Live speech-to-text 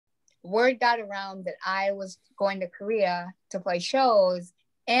word got around that I was going to Korea to play shows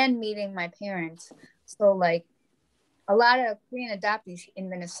and meeting my parents. So like a lot of Korean adoptees in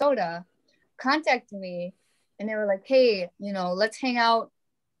Minnesota contacted me and they were like, hey, you know, let's hang out.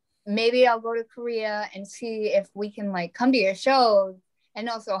 Maybe I'll go to Korea and see if we can like come to your shows and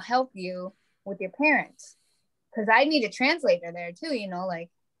also help you with your parents. Cause I need a translator there too, you know,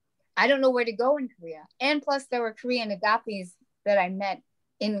 like I don't know where to go in Korea. And plus there were Korean adoptees that I met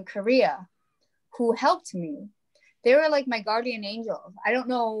in Korea who helped me. They were like my guardian angels. I don't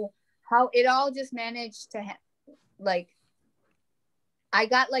know how it all just managed to like, I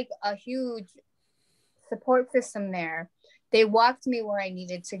got like a huge support system there. They walked me where I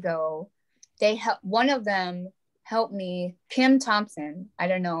needed to go. One of them helped me, Kim Thompson. I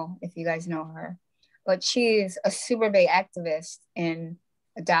don't know if you guys know her, but she's a super big activist in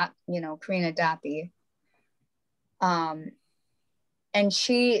Korean adoptee. And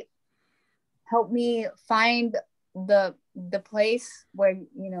she helped me find the place where,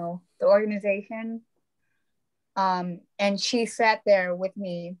 you know, the organization. And she sat there with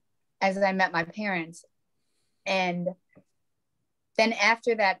me as I met my parents. And then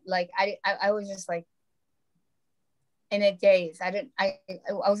after that, like I was just like in a daze. I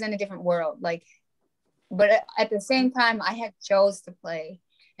was in a different world. Like, but at the same time, I had shows to play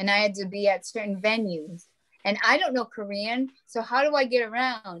and I had to be at certain venues. And I don't know Korean, so how do I get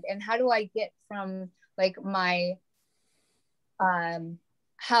around? And how do I get from like the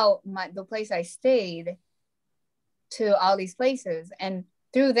place I stayed to all these places? And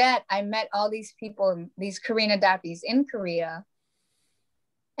through that, I met all these people, these Korean adoptees in Korea,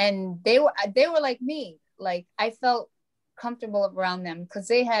 and they were like me. Like I felt comfortable around them because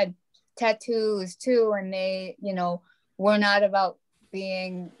they had tattoos too, and they, you know, were not about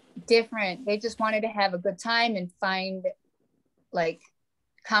being different. They just wanted to have a good time and find like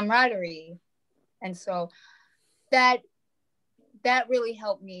camaraderie. And so that really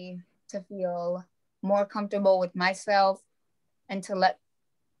helped me to feel more comfortable with myself and to let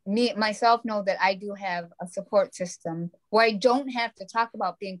myself know that I do have a support system where I don't have to talk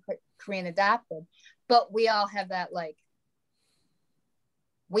about being Korean adopted, but we all have that, like,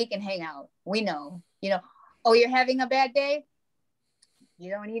 we can hang out. We know, you know, oh, you're having a bad day?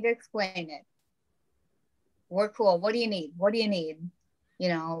 You don't need to explain it. We're cool. What do you need? What do you need? You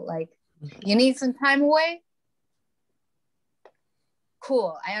know, like, you need some time away?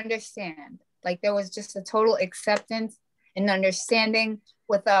 Cool, I understand. Like there was just a total acceptance and understanding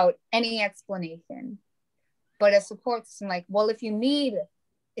without any explanation. But a support system, like, well, if you need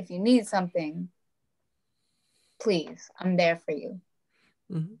something, please, I'm there for you.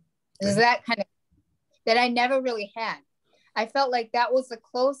 Mm-hmm. Is that kind of that I never really had. I felt like that was the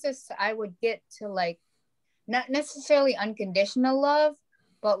closest I would get to, like, not necessarily unconditional love,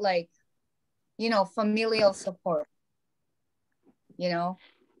 but like, you know, familial support. You know,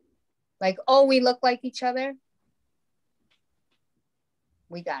 like, oh, we look like each other.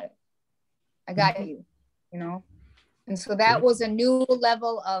 We got it. I got you, you know? And so that was a new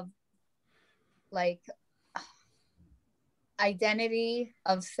level of like identity,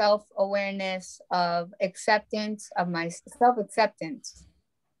 of self-awareness, of acceptance, of my self-acceptance,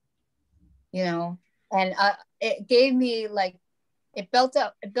 you know? And it gave me like, it built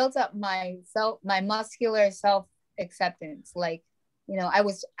up my muscular self-acceptance. Like, you know, I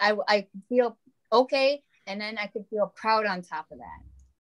could feel okay. And then I could feel proud on top of that.